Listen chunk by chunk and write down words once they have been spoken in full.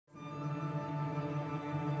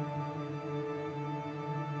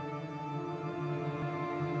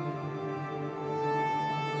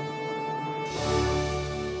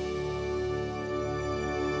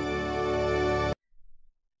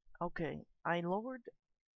Okay, I lowered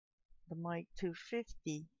the mic to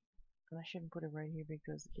 50, and I shouldn't put it right here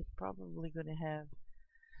because it's probably going to have.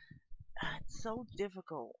 It's so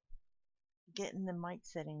difficult getting the mic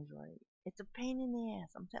settings right. It's a pain in the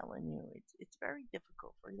ass, I'm telling you. It's very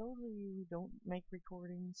difficult for those of you who don't make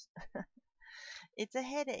recordings. It's a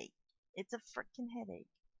headache. It's a freaking headache.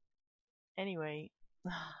 Anyway,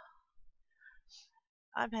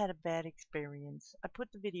 I've had a bad experience. I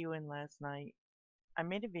put the video in last night. I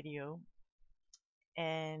made a video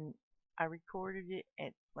and I recorded it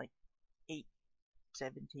at like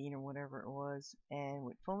 8:17 or whatever it was, and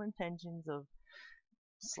with full intentions of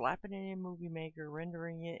slapping it in Movie Maker,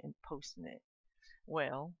 rendering it, and posting it.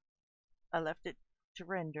 Well, I left it to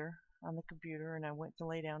render on the computer and I went to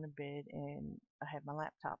lay down in bed and I had my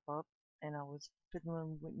laptop up and I was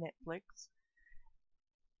fiddling with Netflix.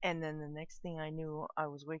 And then the next thing I knew, I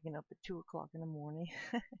was waking up at 2 o'clock in the morning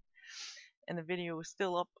and the video was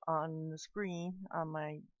still up on the screen on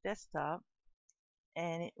my desktop,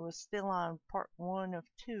 and it was still on part 1 of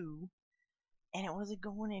 2, and it wasn't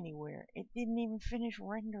going anywhere. It didn't even finish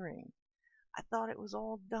rendering. I thought it was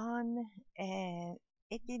all done, and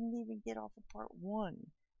it didn't even get off of part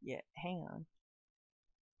 1 yet. Hang on.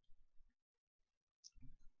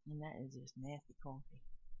 And that is just nasty coffee.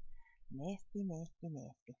 Nasty, nasty,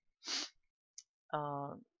 nasty.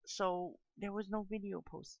 So there was no video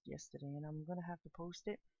posted yesterday, and I'm gonna have to post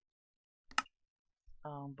it.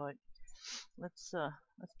 But let's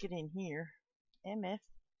get in here.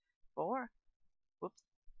 MF4. Whoops.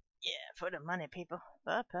 Yeah, for the money, people.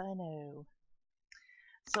 Papa, no.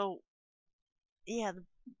 So yeah,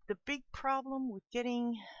 the big problem with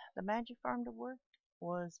getting the magic farm to work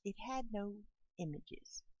was it had no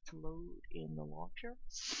images to load in the launcher,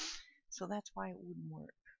 so that's why it wouldn't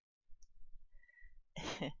work.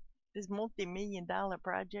 This multi-million-dollar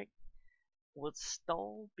project was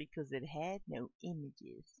stalled because it had no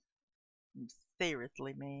images.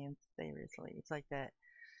 Seriously, man, seriously. It's like that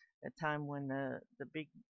time when the big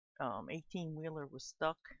 18-wheeler was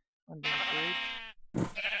stuck under a bridge.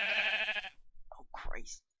 Oh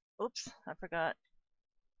Christ! Oops, I forgot.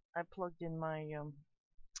 I plugged in my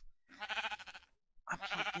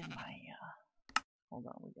hold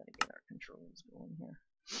on, we gotta get our controls going here.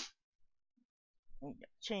 We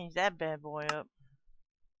gotta change that bad boy up.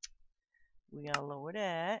 We gotta lower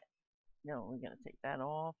that. No, we gotta take that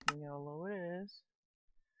off. We gotta lower this.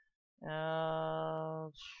 I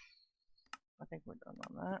think we're done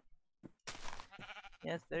on that.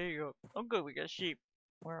 Yes, there you go. Oh good, we got sheep.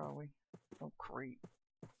 Where are we? Oh creep.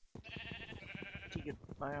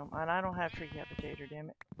 Biome. And I don't have tree capitator, damn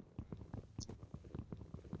it.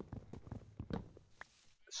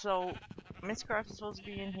 So Mystcraft is supposed to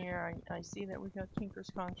be in here. I see that we got Tinker's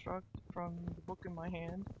Construct from the book in my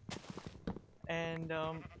hand. And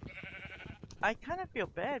I kind of feel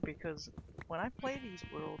bad because when I play these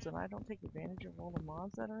worlds and I don't take advantage of all the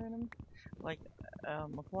mods that are in them, like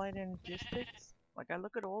Applied Energistics, like I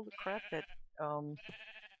look at all the crap that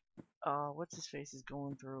what's his face is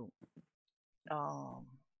going through.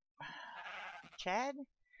 Chad?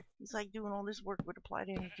 He's like doing all this work with Applied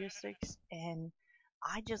Energistics, and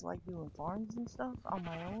I just like doing farms and stuff on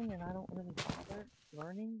my own, and I don't really bother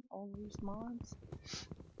learning all these mods.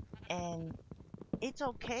 And it's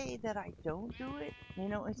okay that I don't do it. You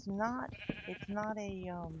know, it's not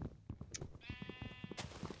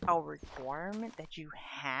a requirement that you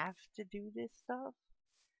have to do this stuff.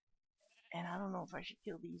 And I don't know if I should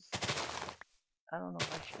kill these. I don't know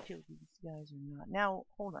if I should kill these guys or not. Now,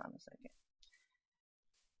 hold on a second.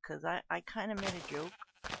 Because I kind of made a joke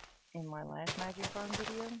in my last Magic Farm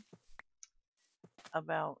video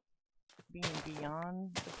about being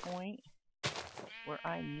beyond the point where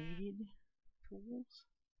I needed tools.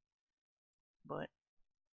 But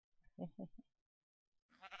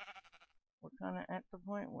we're kind of at the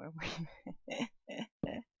point where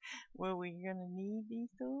we're gonna need these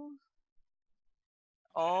tools.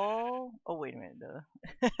 Oh, wait a minute,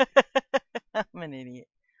 I'm an idiot.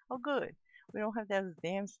 Oh, good. We don't have to have those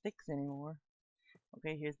damn sticks anymore.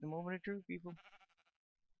 Okay, here's the moment of truth, people.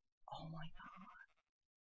 Oh my god.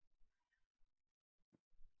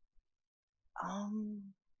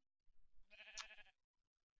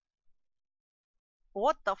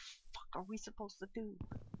 What the fuck are we supposed to do?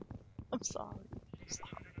 I'm sorry.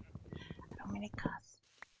 I don't mean to cuss,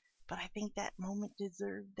 but I think that moment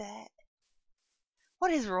deserved that.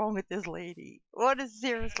 What is wrong with this lady? What is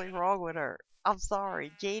seriously wrong with her? I'm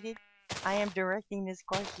sorry, Jaded. I am directing this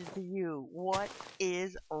question to you. What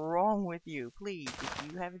is wrong with you? Please,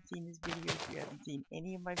 if you haven't seen this video, if you haven't seen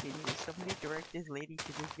any of my videos, somebody direct this lady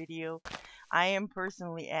to this video. I am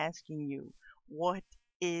personally asking you, what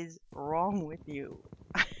is wrong with you?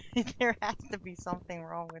 There has to be something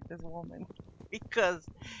wrong with this woman because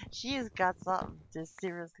she has got something just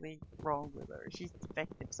seriously wrong with her. She's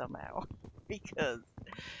defective somehow because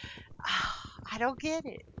I don't get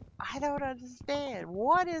it. I don't understand.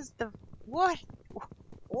 What is the what?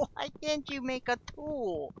 Why can't you make a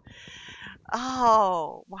tool?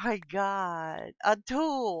 Oh my God. A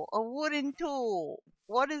tool, a wooden tool.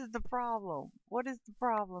 What is the problem? What is the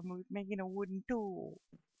problem with making a wooden tool?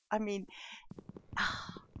 I mean,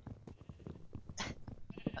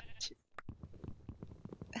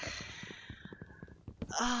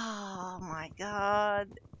 oh my God.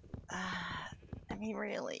 I mean,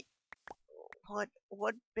 really, what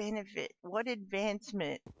benefit? What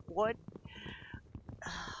advancement? What?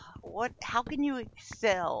 How can you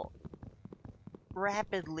excel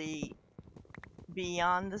rapidly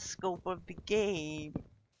beyond the scope of the game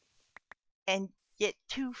and get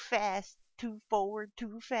too fast, too forward,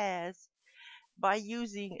 too fast by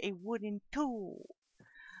using a wooden tool?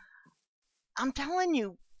 I'm telling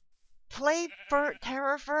you, play for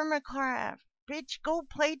Terra Firma bitch, go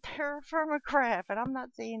play Terra Firma and I'm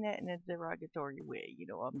not saying that in a derogatory way.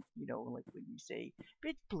 Like when you say,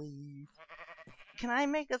 bitch, please, can I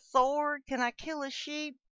make a sword? Can I kill a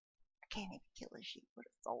sheep? I can't even kill a sheep with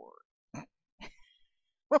a sword.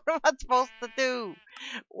 What am I supposed to do?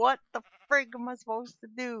 What the frig am I supposed to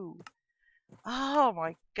do? Oh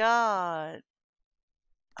my God.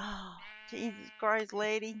 Oh, Jesus Christ,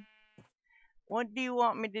 lady. What do you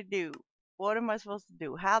want me to do? What am I supposed to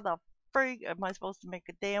do? How the frig am I supposed to make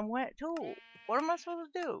a damn wet tool? What am I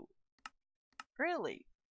supposed to do? Really?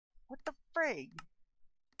 What the frig?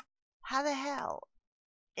 How the hell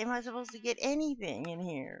am I supposed to get anything in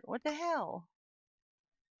here? What the hell?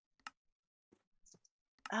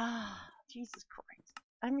 Ah, Jesus Christ.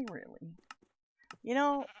 I mean, really. You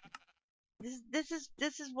know, this is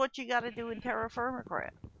what you got to do in Terra Firma.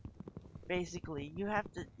 Basically, you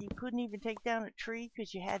couldn't even take down a tree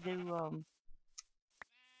because you had to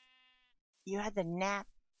nap.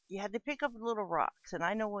 You had to pick up little rocks, and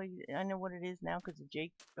I know what it is now because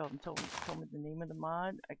Jake told me the name of the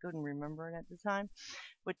mod. I couldn't remember it at the time,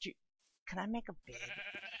 but can I make a bed?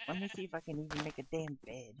 Let me see if I can even make a damn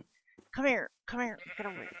bed. Come here, get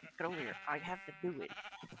over here. I have to do it.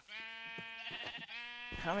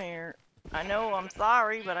 Come here. I know, I'm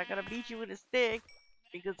sorry, but I gotta beat you with a stick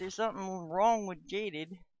because there's something wrong with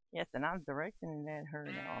Jaded. Yes, and I'm directing it at her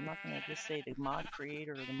now. I'm not gonna just say the mod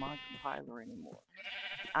creator or the mod compiler anymore.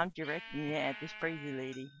 I'm directing it at this crazy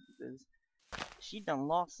lady because she done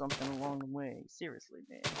lost something along the way. Seriously,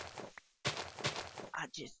 man. I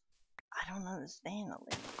don't understand the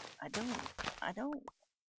lady. I don't.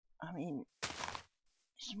 I mean,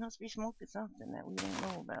 she must be smoking something that we don't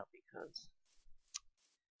know about because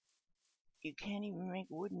you can't even make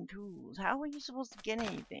wooden tools. How are you supposed to get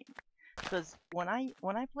anything? Because when I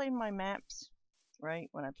play my maps, right?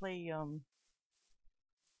 When I play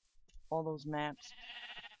all those maps,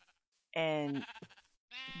 and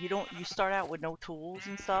you start out with no tools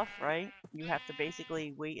and stuff, right? You have to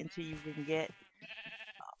basically wait until you can get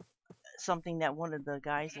something that one of the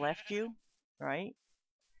guys left you, right?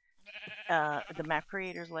 The map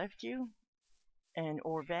creators left you,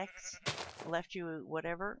 or Vex left you,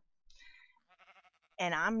 whatever.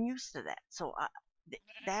 And I'm used to that, so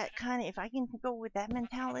that kind of, if I can go with that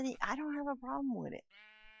mentality, I don't have a problem with it.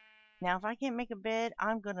 Now, if I can't make a bed,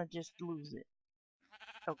 I'm gonna just lose it.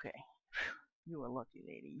 Okay. You are lucky,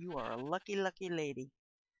 lady. You are a lucky, lucky lady.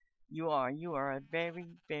 You are a very,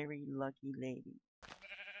 very lucky lady.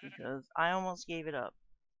 Because I almost gave it up.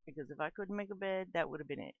 Because if I couldn't make a bed, that would have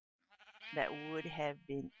been it. That would have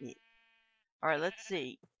been it. Alright, let's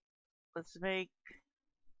see. Let's make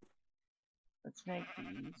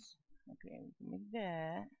these. Okay, we can make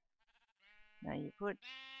that. Now you put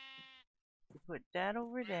that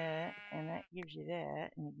over that, and that gives you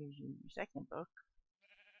that, and it gives you your second book.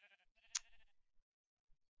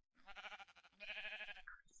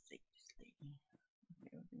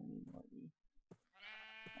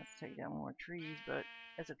 Let's take down more trees, but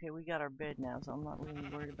that's okay. We got our bed now, so I'm not really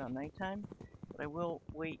worried about nighttime. But I will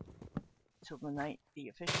wait till the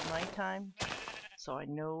official nighttime, so I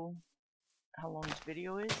know how long this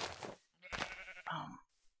video is.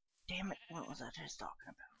 Damn it! What was I just talking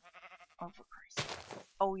about? Oh, for Christ!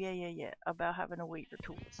 Oh yeah, about having to wait for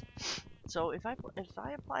tools. So if I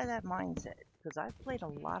apply that mindset, because I've played a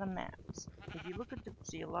lot of maps. If you look at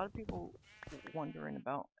see a lot of people wondering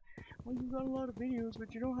about, well, you got a lot of videos,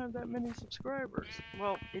 but you don't have that many subscribers.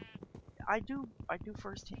 Well, I do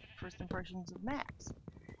first impressions of maps.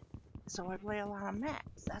 So I play a lot of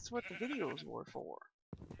maps. That's what the videos were for.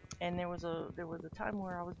 And there was a time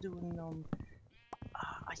where I was doing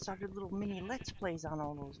I started little mini let's plays on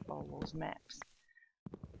all those maps.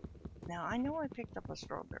 Now I know I picked up a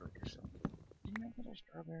strawberry or something. Didn't I get a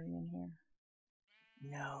strawberry in here?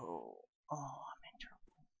 No. Oh, I'm in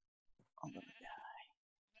trouble. I'm gonna die.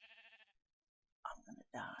 I'm gonna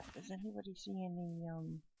die. Does anybody see any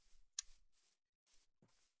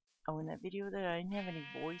oh, in that video that I didn't have any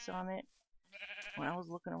voice on it? When I was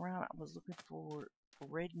looking around, I was looking for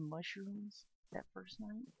red mushrooms that first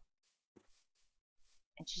night.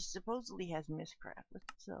 And she supposedly has Mystcraft.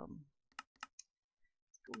 Let's go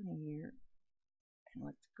in here and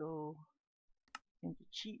let's go into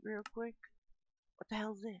cheat real quick. What the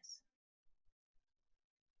hell is this?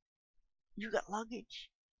 You got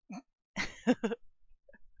luggage?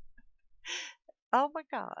 Oh my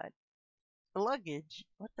god. Luggage?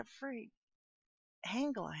 What the freak?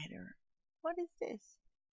 Hang glider? What is this?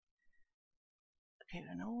 Okay,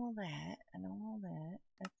 I know all that. I know all that.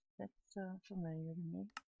 That's familiar to me.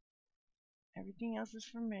 Everything else is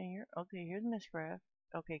familiar. Okay, here's Mystcraft.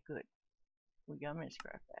 Okay, good. We got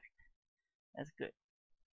Mystcraft back. That's good.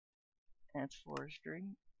 That's Forestry.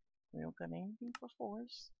 We don't got anything for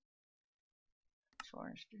Forest.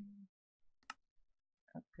 Forestry.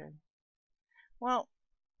 Okay. Well.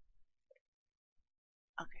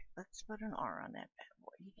 Okay, let's put an R on that bad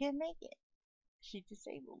boy. You can't make it. She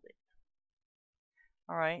disabled it.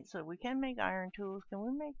 Alright, so we can make iron tools. Can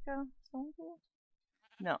we make stone tools?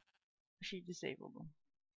 No. She disabled them.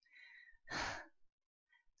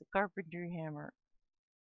 The carpentry hammer.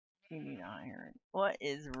 You need iron. What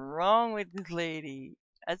is wrong with this lady?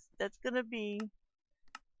 That's gonna be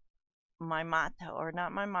my motto, or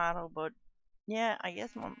not my motto, but yeah, I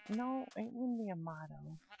guess no, it wouldn't be a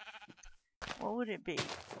motto. What would it be?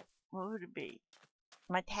 What would it be?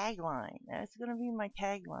 My tagline. That's gonna be my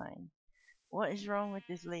tagline. What is wrong with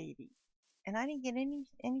this lady? And I didn't get any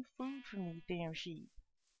food from these damn sheep.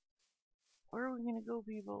 Where are we gonna go,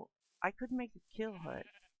 people? I could make a kill hut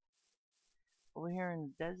over here in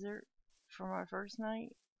the desert for my first night.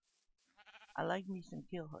 I like me some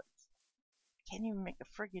kill huts. I can't even make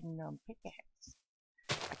a friggin' pickaxe.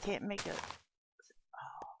 I can't make a...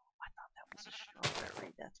 Oh, I thought that was a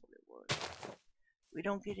strawberry. That's what it was. We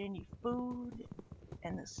don't get any food,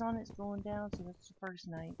 and the sun is going down, so that's the first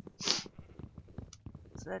night.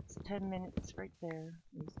 So that's 10 minutes right there.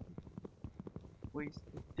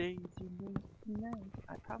 Wasted days and wasted nights.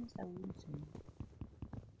 I promised I wouldn't sing.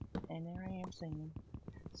 And there I am singing.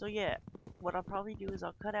 So yeah, what I'll probably do is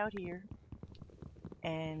I'll cut out here.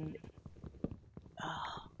 And...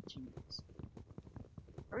 oh, jeez.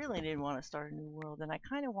 I really didn't want to start a new world. And I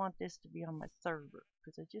kind of want this to be on my server.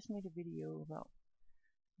 Because I just made a video about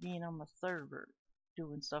being on my server.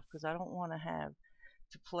 Doing stuff. Because I don't want to have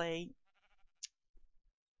to play.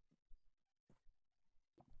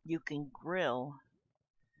 You can grill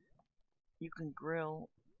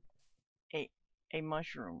a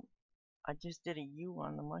mushroom. I just did a U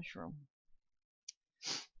on the mushroom.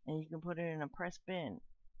 And you can put it in a press bin.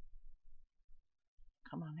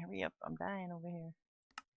 Come on, hurry up. I'm dying over here.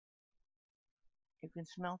 You can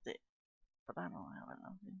smelt it. But I don't have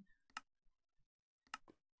enough.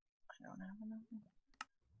 I don't have enough.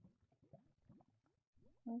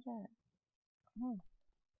 What's that?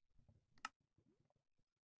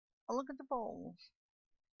 Oh, look at the bowls.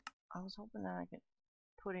 I was hoping that I could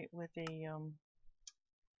put it with a oh,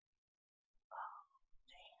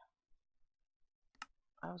 damn.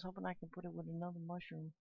 I was hoping I could put it with another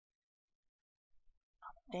mushroom.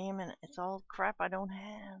 Oh, damn it, it's all crap I don't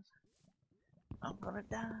have. I'm gonna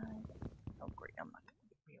die. Oh great, I'm not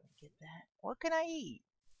gonna be able to get that. What can I eat?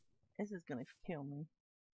 This is gonna kill me.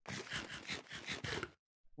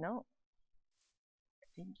 No. It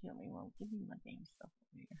didn't kill me. Well, give me my damn stuff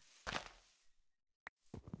over here.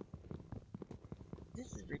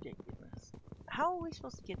 This is ridiculous. How are we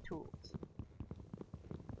supposed to get tools?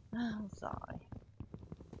 Oh, sigh.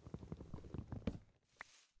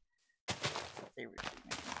 Seriously,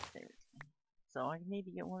 man. Seriously. So I need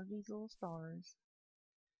to get one of these little stars.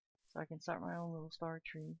 So I can start my own little star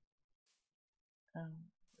tree.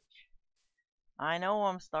 I know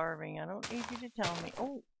I'm starving. I don't need you to tell me.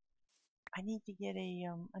 Oh! I need to get a,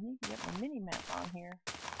 I need to get my mini map on here.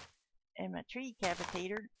 And my tree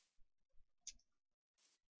cavitator.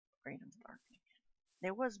 Great, I'm starving again.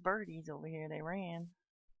 There was birdies over here. They ran.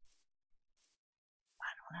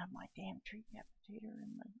 I don't have my damn tree cavitator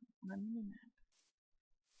in my mini map.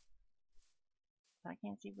 I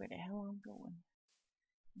can't see where the hell I'm going.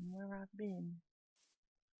 And where I've been.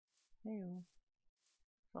 Ew.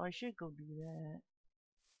 So I should go do that.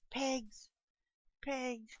 Pigs!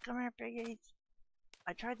 Pigs! Come here, piggies!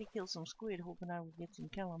 I tried to kill some squid hoping I would get some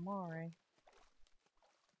calamari,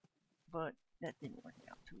 but that didn't work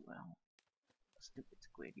out too well. Stupid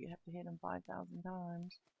squid, you have to hit him 5,000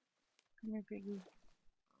 times. Come here, piggy.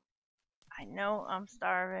 I know I'm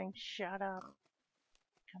starving. Shut up.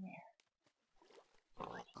 Come here.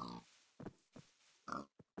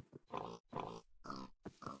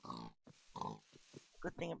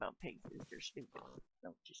 Good thing about pigs is they're stupid.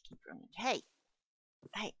 Don't just keep running. Hey!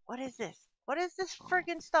 Hey, what is this? What is this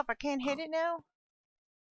friggin' stuff? I can't hit it now?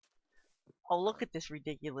 Oh, look at this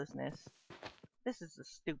ridiculousness. This is the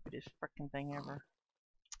stupidest frickin' thing ever.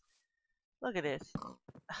 Look at this.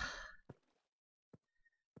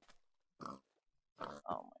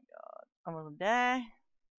 Oh my god. I'm gonna die.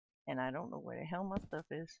 And I don't know where the hell my stuff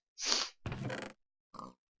is.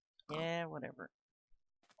 Yeah, whatever.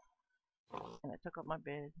 And I took up my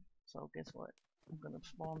bed. So guess what? I'm gonna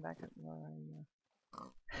spawn back at where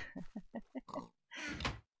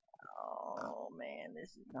Oh man,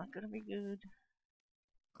 this is not gonna be good.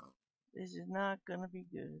 This is not gonna be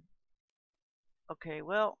good. Okay,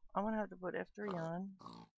 well, I'm gonna have to put F3 on.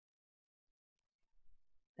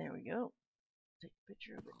 There we go. Take a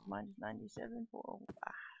picture of it. Minus 97 for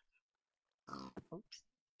oops.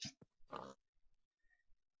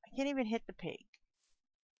 I can't even hit the pig.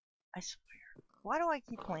 I swear. Why do I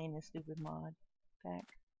keep playing this stupid mod pack?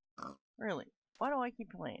 Really? Why do I keep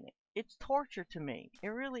playing it? It's torture to me. It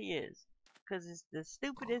really is. Because it's the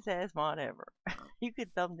stupidest ass mod ever. You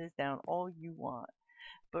could thumb this down all you want.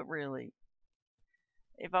 But really,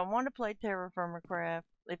 if I want to play Craft,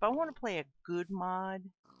 if I want to play a good mod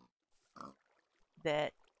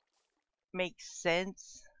that makes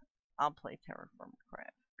sense, I'll play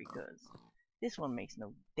Craft. Because this one makes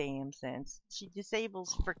no damn sense. She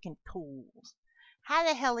disables freaking tools. How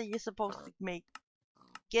the hell are you supposed to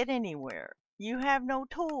get anywhere? You have no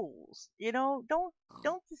tools. You know, don't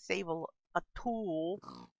disable a tool.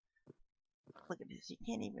 Look at this. You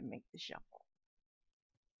can't even make the shovel.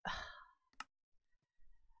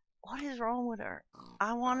 What is wrong with her?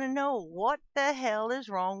 I want to know what the hell is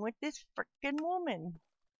wrong with this freaking woman.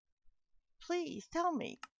 Please tell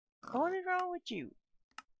me. What is wrong with you?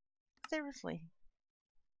 Seriously.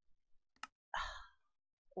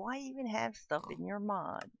 Why even have stuff in your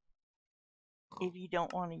mod if you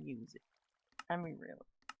don't want to use it? I mean, really.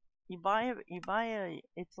 You buy a,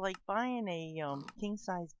 it's like buying a king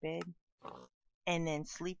size bed and then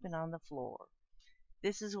sleeping on the floor.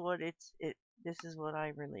 This is what this is what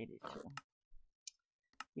I relate it to.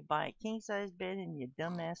 You buy a king size bed and your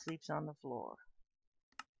dumbass sleeps on the floor.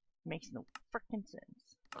 Makes no frickin'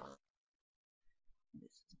 sense.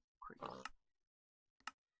 This is crazy.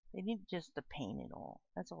 They need just to paint it all.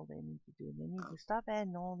 That's all they need to do. They need to stop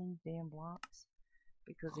adding all these damn blocks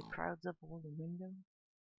because it crowds up all the windows.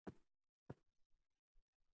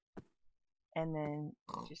 And then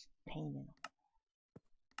just paint it all.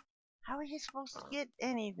 How are you supposed to get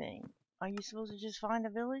anything? Are you supposed to just find a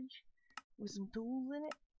village with some tools in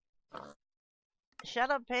it?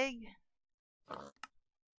 Shut up, pig.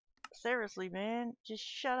 Seriously, man. Just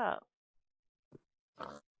shut up.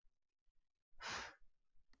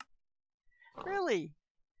 Really?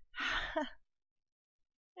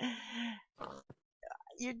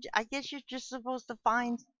 I guess you're just supposed to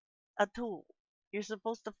find a tool. You're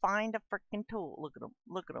supposed to find a freaking tool. Look at them.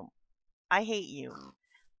 Look at them. I hate you.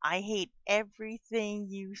 I hate everything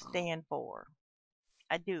you stand for.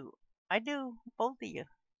 I do. I do. Both of you.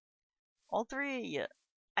 All three of you.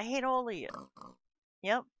 I hate all of you.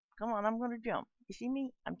 Yep. Come on, I'm gonna jump. You see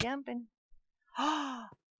me? I'm jumping.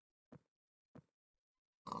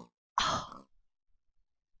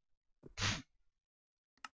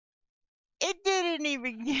 It didn't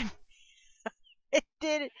even give it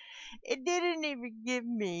didn't even give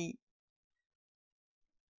me.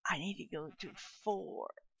 I need to go to 400.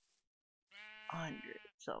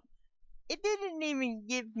 So it didn't even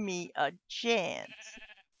give me a chance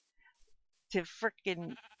to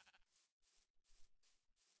frickin'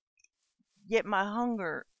 get my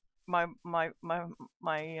hunger, my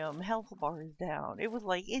health bars down. It was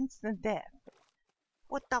like instant death.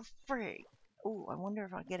 What the frig? Oh, I wonder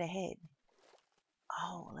if I get ahead.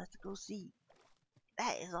 Oh, let's go see.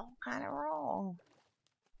 That is all kind of wrong.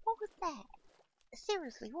 What was that?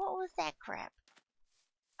 Seriously, what was that crap?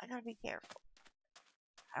 I gotta be careful.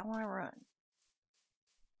 I don't want to run.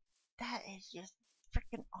 That is just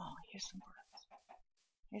freaking. Oh, here's some birds.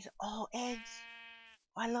 Here's all eggs.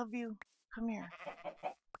 I love you. Come here.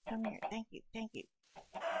 Come here. Thank you. Thank you.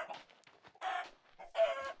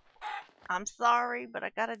 I'm sorry, but I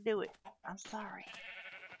gotta do it. I'm sorry.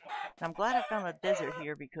 I'm glad I found a desert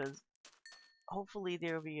here because hopefully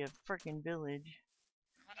there'll be a freaking village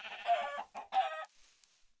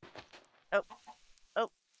Oh, oh,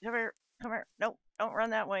 come here. Come here. Nope, don't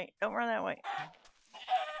run that way. Don't run that way.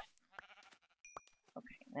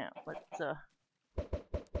 Okay, now let's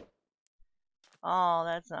oh,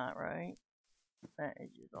 that's not right. That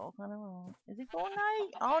is just all kind of wrong. Is it going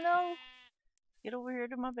night? Oh no! Get over here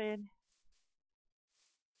to my bed.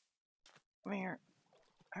 Come here.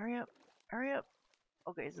 Hurry up. Hurry up.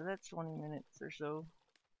 Okay, so that's 20 minutes or so.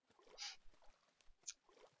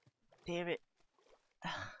 Damn it.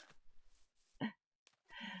 Yeah.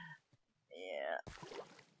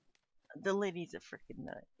 The lady's a freaking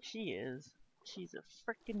nut. She is. She's a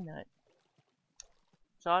freaking nut.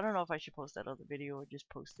 So I don't know if I should post that other video or just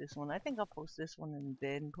post this one. I think I'll post this one and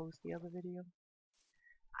then post the other video.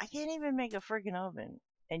 I can't even make a freaking oven.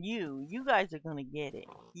 And you guys are gonna get it.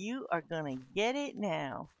 You are gonna get it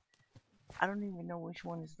now. I don't even know which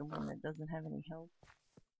one is the one that doesn't have any help.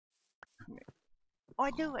 Come here. Oh,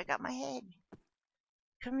 I do. I got my head.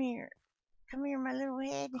 Come here. Come here, my little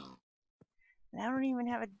head. And I don't even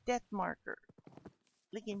have a death marker.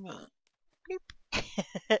 Look at me.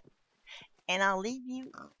 Bloop. And I'll leave you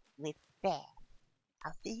with that.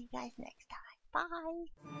 I'll see you guys next time.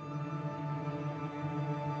 Bye.